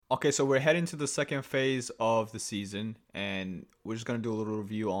Okay, so we're heading to the second phase of the season, and we're just gonna do a little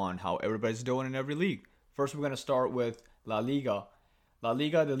review on how everybody's doing in every league. First, we're gonna start with La Liga. La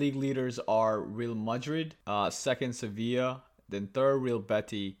Liga, the league leaders are Real Madrid, second Sevilla, then third Real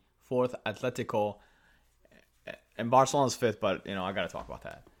Betis, fourth Atletico, and Barcelona's fifth. But I gotta talk about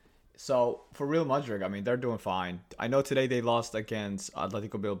that. So for Real Madrid, I mean they're doing fine. I know today they lost against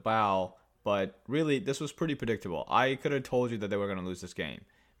Atletico Bilbao, but really this was pretty predictable. I could have told you that they were gonna lose this game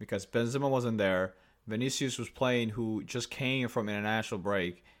because Benzema wasn't there. Vinicius was playing, who just came from international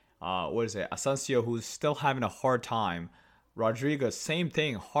break. What is it? Asensio, who's still having a hard time. Rodriguez, same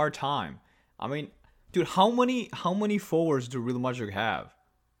thing, hard time. I mean, dude, how many forwards do Real Madrid have?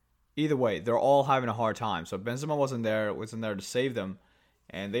 Either way, they're all having a hard time. So Benzema wasn't there to save them,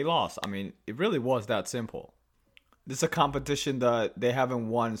 and they lost. I mean, it really was that simple. This is a competition that they haven't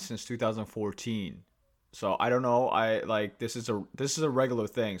won since 2014. So I don't know. This is a regular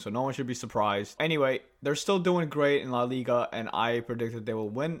thing, so no one should be surprised. Anyway, they're still doing great in La Liga, and I predicted they will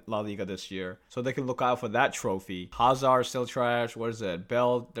win La Liga this year, so they can look out for that trophy. Hazard still trash. What is it?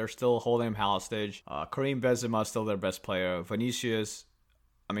 Bell, they're still holding him hostage. Karim Benzema is still their best player. Vinicius,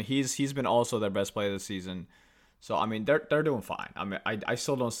 I mean, he's been also their best player this season. So I mean, they're doing fine. I mean, I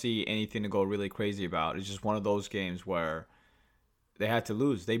still don't see anything to go really crazy about. It's just one of those games where they had to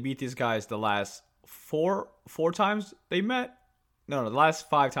lose. They beat these guys the last four times they met. No, the last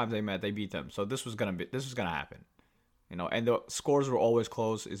 5 times they met, they beat them. So this was gonna happen. And the scores were always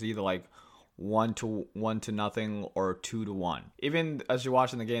close. It's either like 1-1 or 2-1. Even as you're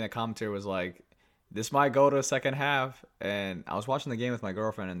watching the game, the commentary was like, this might go to the second half. And I was watching the game with my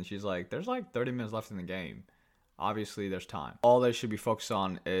girlfriend, and she's like, there's like 30 minutes left in the game. Obviously, there's time. All they should be focused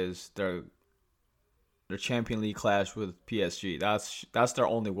on is their Champions League clash with PSG. That's their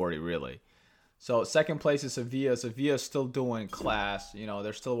only worry, really. So second place is Sevilla. Sevilla is still doing class.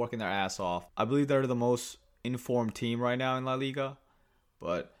 They're still working their ass off. I believe they're the most informed team right now in La Liga.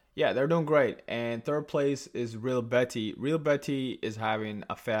 But yeah, they're doing great. And third place is Real Betis. Real Betis is having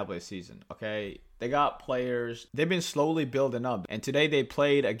a fabulous season, okay? They got players. They've been slowly building up. And today they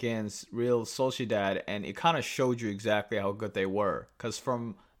played against Real Sociedad, and it kind of showed you exactly how good they were. Because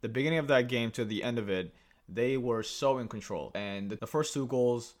from the beginning of that game to the end of it, they were so in control. And the first 2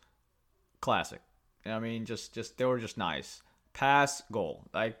 goals, classic. I mean, just they were just nice. Pass, goal.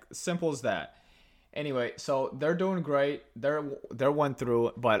 Like, simple as that. Anyway, so they're doing great. They're 1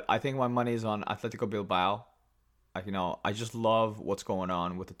 through, but I think my money is on Atletico Bilbao. I just love what's going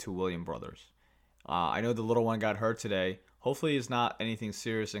on with the 2 William brothers. I know the little one got hurt today. Hopefully it's not anything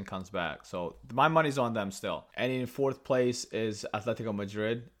serious and comes back. So my money's on them still. And in fourth place is Atletico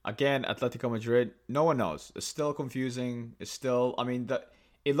Madrid. Again, Atletico Madrid, no one knows. It's still confusing. It's still, I mean,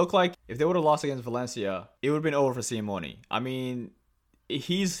 it looked like if they would have lost against Valencia, it would have been over for Simeone. I mean,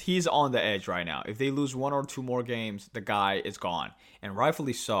 he's on the edge right now. If they lose 1 or 2 more games, the guy is gone. And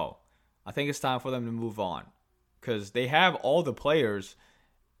rightfully so. I think it's time for them to move on. Because they have all the players.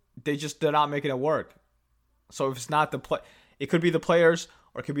 They're not making it work. So if it's not it could be the players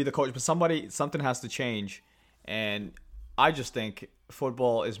or it could be the coach, but something has to change. And I just think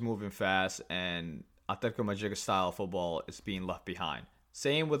football is moving fast, and Atletico Madrid style of football is being left behind.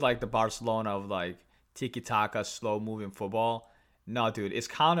 Same with like the Barcelona of like tiki-taka, slow moving football. No, dude, it's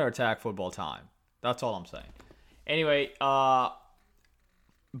counter-attack football time. That's all I'm saying. Anyway,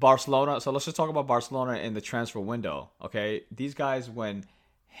 Barcelona. So let's just talk about Barcelona in the transfer window. Okay, these guys went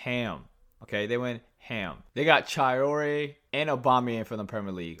ham. Okay, they went ham. They got Traore and Aubameyang from the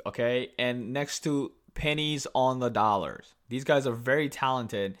Premier League. Okay, and next to pennies on the dollars. These guys are very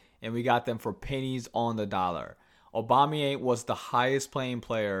talented, and we got them for pennies on the dollar. Aubameyang was the highest playing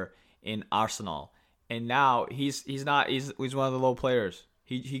player in Arsenal, and now he's one of the low players.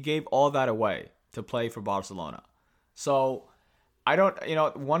 He gave all that away to play for Barcelona. So I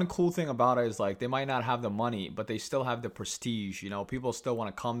don't, one cool thing about it is like they might not have the money, but they still have the prestige. People still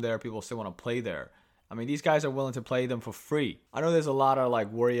want to come there. People still want to play there. I mean, these guys are willing to play them for free. I know there's a lot of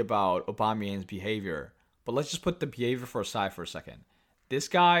like worry about Aubameyang's behavior, but let's just put the behavior aside for a second. This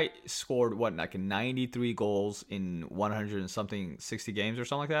guy scored like 93 goals in 100 and something 60 games or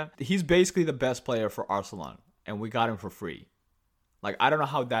something like that. He's basically the best player for Arsenal, and we got him for free. Like, I don't know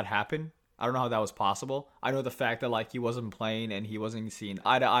how that happened. I don't know how that was possible. I know the fact that like he wasn't playing and he wasn't seeing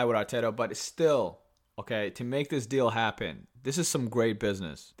eye to eye with Arteta, but still, okay, to make this deal happen, this is some great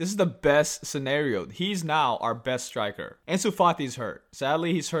business. This is the best scenario. He's now our best striker. Ansu Fati's hurt.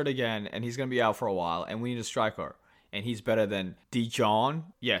 Sadly, he's hurt again, and he's going to be out for a while, and we need a striker. And he's better than De Jong.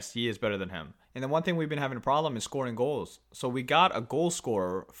 Yes, he is better than him. And the one thing we've been having a problem is scoring goals. So we got a goal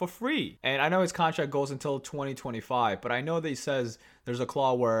scorer for free. And I know his contract goes until 2025, but I know that he says there's a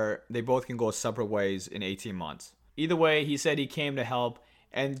clause where they both can go separate ways in 18 months. Either way, he said he came to help.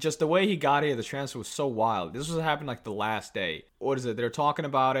 And just the way he got here, the transfer was so wild. This was happening like the last day. What is it? They're talking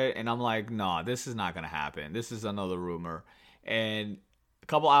about it, and I'm like, nah, this is not going to happen. This is another rumor. And a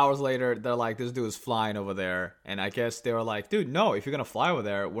couple hours later, they're like, this dude is flying over there. And I guess they were like, dude, no, if you're going to fly over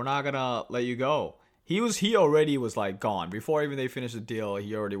there, we're not going to let you go. He already was like gone. Before even they finished the deal,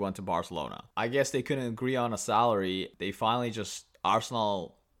 he already went to Barcelona. I guess they couldn't agree on a salary. They finally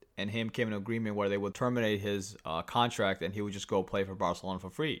Arsenal and him came in an agreement where they would terminate his contract and he would just go play for Barcelona for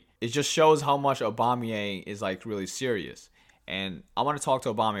free. It just shows how much Aubameyang is like really serious. And I want to talk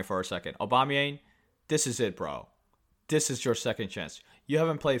to Aubameyang for a second. Aubameyang, this is it, bro. This is your second chance. You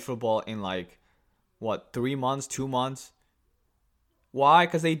haven't played football in 3 months, 2 months? Why?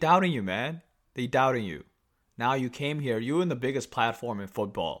 Because they doubting you, man. They doubting you. Now you came here. You're in the biggest platform in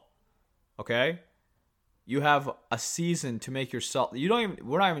football. Okay? You have a season to make yourself. We're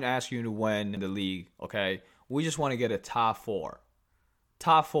not even asking you to win the league, okay? We just want to get a top 4.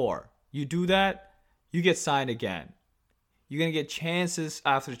 Top 4. You do that, you get signed again. You're going to get chances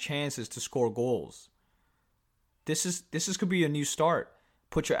after chances to score goals. This could be a new start.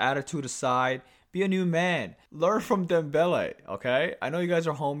 Put your attitude aside. Be a new man. Learn from Dembele, okay? I know you guys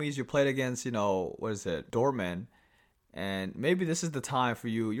are homies. You played against, Dortmund. And maybe this is the time for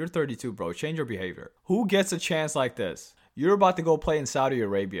you. You're 32, bro. Change your behavior. Who gets a chance like this? You're about to go play in Saudi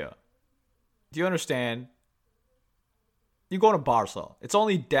Arabia. Do you understand? You're going to Barca. It's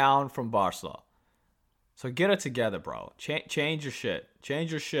only down from Barca. So get it together, bro. Change your shit.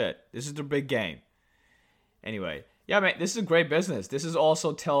 Change your shit. This is the big game. Anyway, yeah, man, this is a great business. This is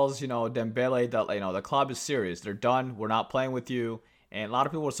also tells, Dembele that, the club is serious. They're done. We're not playing with you. And a lot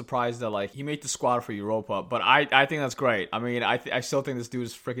of people were surprised that, he made the squad for Europa. But I think that's great. I mean, I still think this dude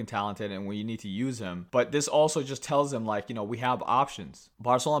is freaking talented and we need to use him. But this also just tells them, we have options.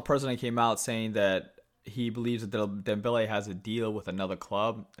 Barcelona president came out saying that he believes that Dembele has a deal with another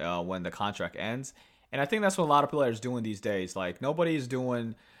club when the contract ends. And I think that's what a lot of players are doing these days. Nobody's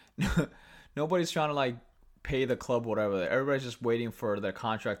trying to, pay the club whatever. Everybody's just waiting for their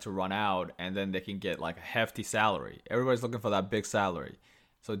contract to run out and then they can get a hefty salary. Everybody's looking for that big salary.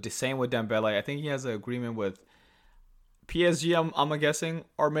 So the same with Dembele. I think he has an agreement with PSG, I'm guessing,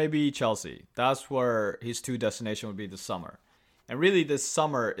 or maybe Chelsea. That's where his 2 destination would be this summer. And really this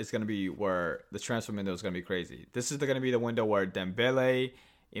summer is going to be where the transfer window is going to be crazy. This is going to be the window where Dembele,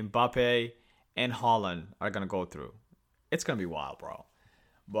 Mbappe, and Haaland are going to go through. It's going to be wild, bro.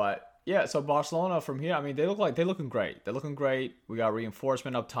 But yeah, so Barcelona from here, I mean, they're looking great. They're looking great. We got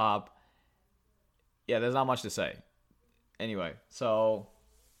reinforcement up top. Yeah, there's not much to say. Anyway, so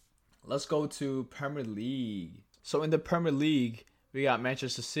let's go to Premier League. So in the Premier League, we got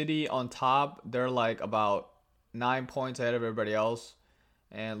Manchester City on top. They're about 9 points ahead of everybody else.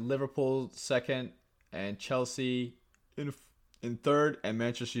 And Liverpool second, and Chelsea in third, and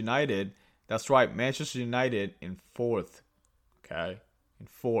Manchester United. That's right, Manchester United in fourth. Okay, in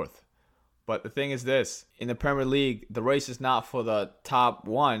fourth. But the thing is this, in the Premier League, the race is not for the top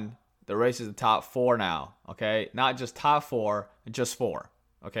 1. The race is the top 4 now, okay? Not just top 4, just 4,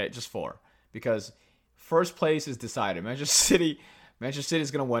 okay? Just 4. Because first place is decided. Manchester City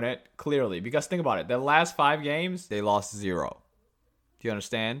is going to win it, clearly. Because think about it. The last 5 games, they lost 0. Do you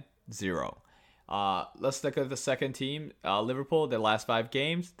understand? 0. Let's look at the second team, Liverpool. Their last 5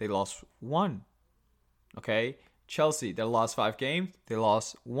 games, they lost 1, okay? Chelsea, their last 5 games, they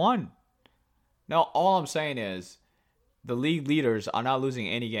lost 1. Now, all I'm saying is the league leaders are not losing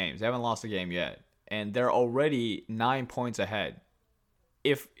any games. They haven't lost a game yet. And they're already 9 points ahead.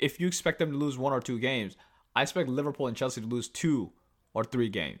 If you expect them to lose 1 or 2 games, I expect Liverpool and Chelsea to lose 2 or 3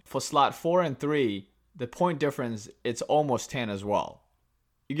 games. For slot 4 and 3, the point difference, it's almost 10 as well.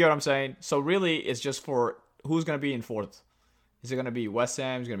 You get what I'm saying? So really, it's just for who's going to be in fourth. Is it going to be West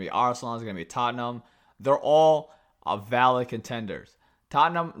Ham? Is it going to be Arsenal? Is it going to be Tottenham? They're all valid contenders.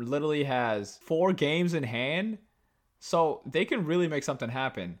 Tottenham literally has 4 games in hand, so they can really make something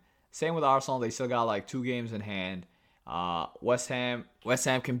happen. Same with Arsenal. They still got 2 games in hand. West Ham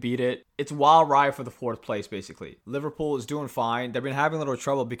can beat it. It's wild ride for the 4th place, basically. Liverpool is doing fine. They've been having a little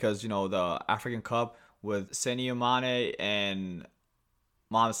trouble because, the African Cup with Sadio Mane and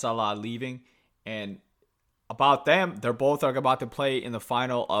Mohamed Salah leaving. And about them, they're both about to play in the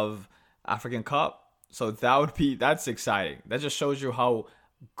final of African Cup. So that's exciting. That just shows you how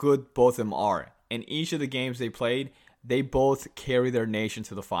good both of them are. In each of the games they played, they both carry their nation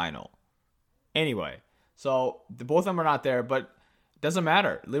to the final. Anyway, so both of them are not there, but Doesn't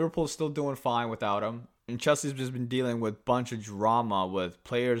matter. Liverpool's still doing fine without him. And Chelsea's just been dealing with a bunch of drama with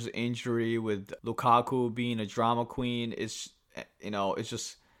players' injury, with Lukaku being a drama queen. It's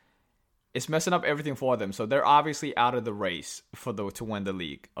messing up everything for them. So they're obviously out of the race to win the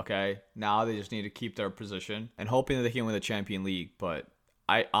league. Okay, now they just need to keep their position and hoping that they can win the Champions League. But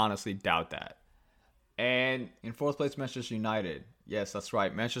I honestly doubt that. And in fourth place, Manchester United. Yes, that's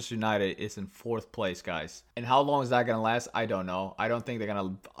right. Manchester United is in fourth place, guys. And how long is that going to last? I don't know.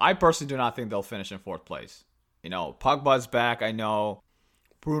 I personally do not think they'll finish in fourth place. Pogba's back, I know.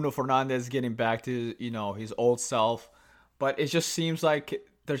 Bruno Fernandes getting back to, his old self. But it just seems like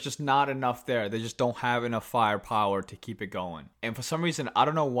there's just not enough there. They just don't have enough firepower to keep it going. And for some reason, I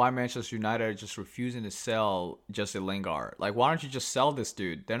don't know why Manchester United are just refusing to sell Jesse Lingard. Like, why don't you just sell this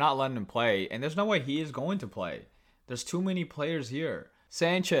dude? They're not letting him play. And there's no way he is going to play. There's too many players here.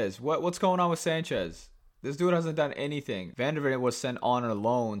 Sanchez, what's going on with Sanchez? This dude hasn't done anything. Van der Ven was sent on a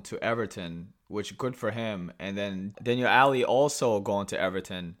loan to Everton, which good for him. And then Daniel Ali also going to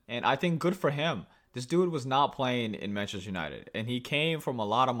Everton. And I think good for him. This dude was not playing in Manchester United. And he came from a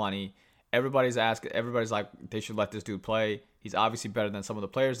lot of money. Everybody's like, they should let this dude play. He's obviously better than some of the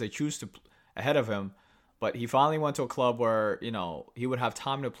players they choose to ahead of him. But he finally went to a club where, he would have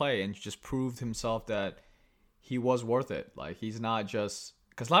time to play and just proved himself that he was worth it. Like, he's not just...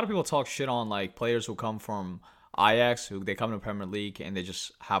 Because a lot of people talk shit on, like, players who come from Ajax, who they come to the Premier League, and they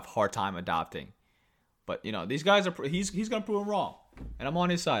just have hard time adapting. But, these guys are... He's going to prove them wrong. And I'm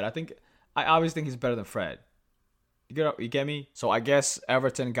on his side. I obviously think he's better than Fred. You get me? So I guess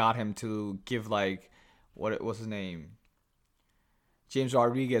Everton got him to give, like... What's his name? James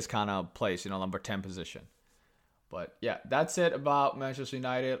Rodriguez kind of place, number 10 position. But yeah, that's it about Manchester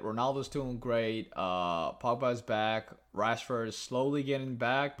United. Ronaldo's doing great. Pogba's back. Rashford is slowly getting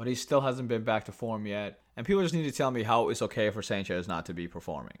back, but he still hasn't been back to form yet. And people just need to tell me how it's okay for Sanchez not to be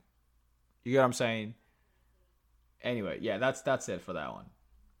performing. You get what I'm saying? Anyway, yeah, that's it for that one.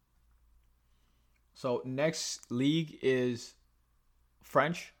 So next league is the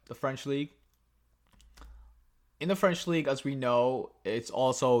French league. In the French league, as we know, it's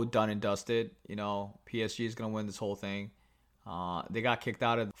also done and dusted. PSG is going to win this whole thing. They got kicked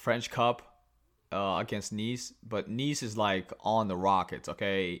out of the French Cup against Nice, but Nice is like on the rockets,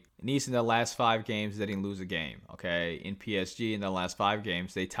 okay? Nice in the last 5 games, they didn't lose a game, okay? In PSG, in the last 5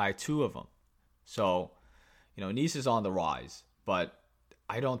 games, they tied 2 of them. So, Nice is on the rise, but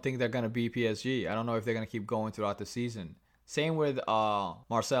I don't think they're going to beat PSG. I don't know if they're going to keep going throughout the season. Same with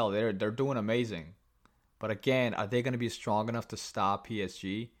Marseille. They're doing amazing. But again, are they going to be strong enough to stop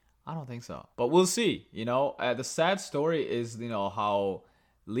PSG? I don't think so. But we'll see. The sad story is, how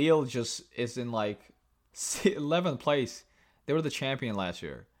Lille just is in like 11th place. They were the champion last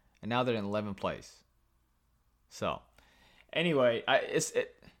year, and now they're in 11th place. So, anyway, and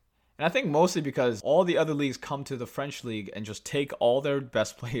I think mostly because all the other leagues come to the French league and just take all their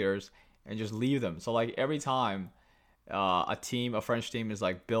best players and just leave them. So, like, every time a French team is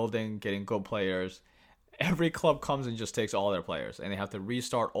like building, getting good players, every club comes and just takes all their players, and they have to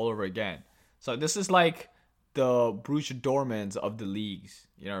restart all over again. So this is like the Borussia Dortmunds of the leagues.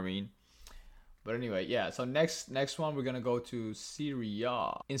 You know what I mean? But anyway, yeah. So next one, we're going to go to Serie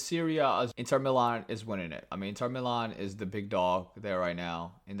A. In Serie A, Inter Milan is winning it. I mean, Inter Milan is the big dog there right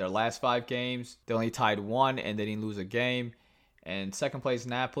now. In their last 5 games, they only tied 1, and they didn't lose a game. And second place,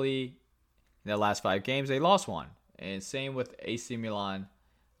 Napoli, in their last 5 games, they lost 1. And same with AC Milan,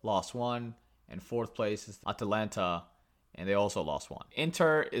 lost 1. And fourth place is Atalanta, and they also lost 1.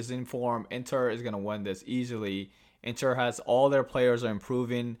 Inter is in form. Inter is going to win this easily. Inter has all their players are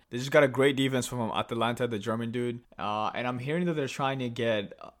improving. They just got a great defense from Atalanta, the German dude. And I'm hearing that they're trying to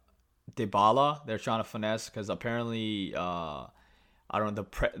get Dybala. They're trying to finesse because apparently, I don't know,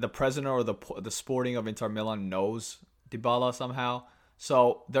 the president or the sporting of Inter Milan knows Dybala somehow.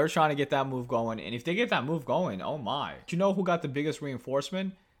 So they're trying to get that move going. And if they get that move going, oh my. Do you know who got the biggest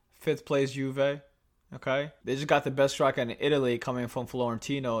reinforcement? 5th place Juve. Okay. They just got the best striker in Italy coming from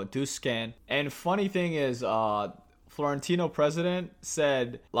Florentino, Duscan. And funny thing is, Florentino president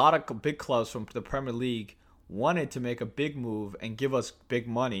said a lot of big clubs from the Premier League wanted to make a big move and give us big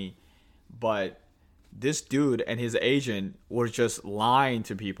money. But this dude and his agent were just lying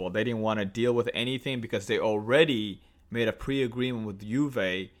to people. They didn't want to deal with anything because they already made a pre-agreement with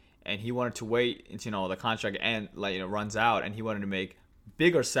Juve, and he wanted to wait until the contract runs out, and he wanted to make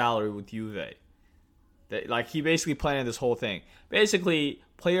bigger salary with Juve. He basically planned this whole thing. Basically,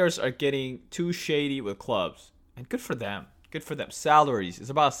 players are getting too shady with clubs, and good for them. Good for them. Salaries. It's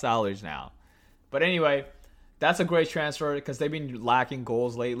about salaries now. But anyway, That's a great transfer because they've been lacking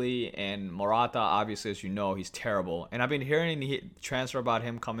goals lately. And Morata, obviously, as you know, he's terrible. And I've been hearing the transfer about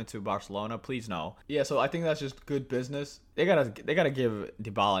him coming to Barcelona. Please no. Yeah, so I think that's just good business. They gotta give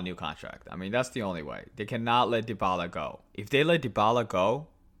Dybala a new contract. I mean, that's the only way. They cannot let Dybala go. If they let Dybala go,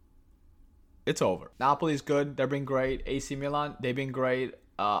 it's over. Napoli's good. They've been great. AC Milan, they've been great.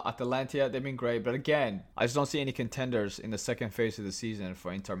 Atalanta, they've been great. But again, I just don't see any contenders in the second phase of the season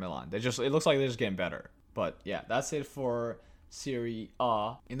for Inter Milan. It looks like they're just getting better. But yeah, that's it for Serie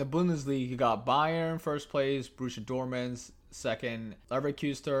A. In the Bundesliga, you got Bayern first place, Borussia Dortmund second,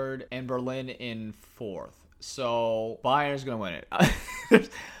 Leverkusen third, and Berlin in fourth. So Bayern's gonna win it.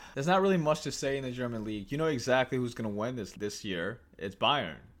 There's not really much to say in the German league. You know exactly who's gonna win this year. It's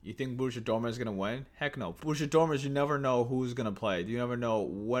Bayern. You think Borussia Dortmund is gonna win? Heck no. Borussia Dortmund, you never know who's gonna play. You never know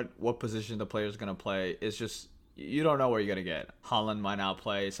what position the player is gonna play. It's just you don't know where you're gonna get. Haaland might not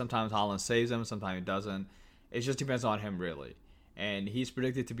play. Sometimes Haaland saves him. Sometimes he doesn't. It just depends on him really. And he's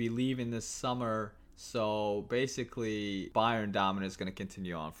predicted to be leaving this summer. So basically, Bayern dominance is gonna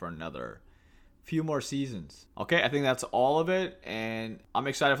continue on for another few more seasons. Okay, I think that's all of it. And I'm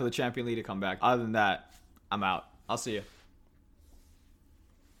excited for the Champions League to come back. Other than that, I'm out. I'll see you.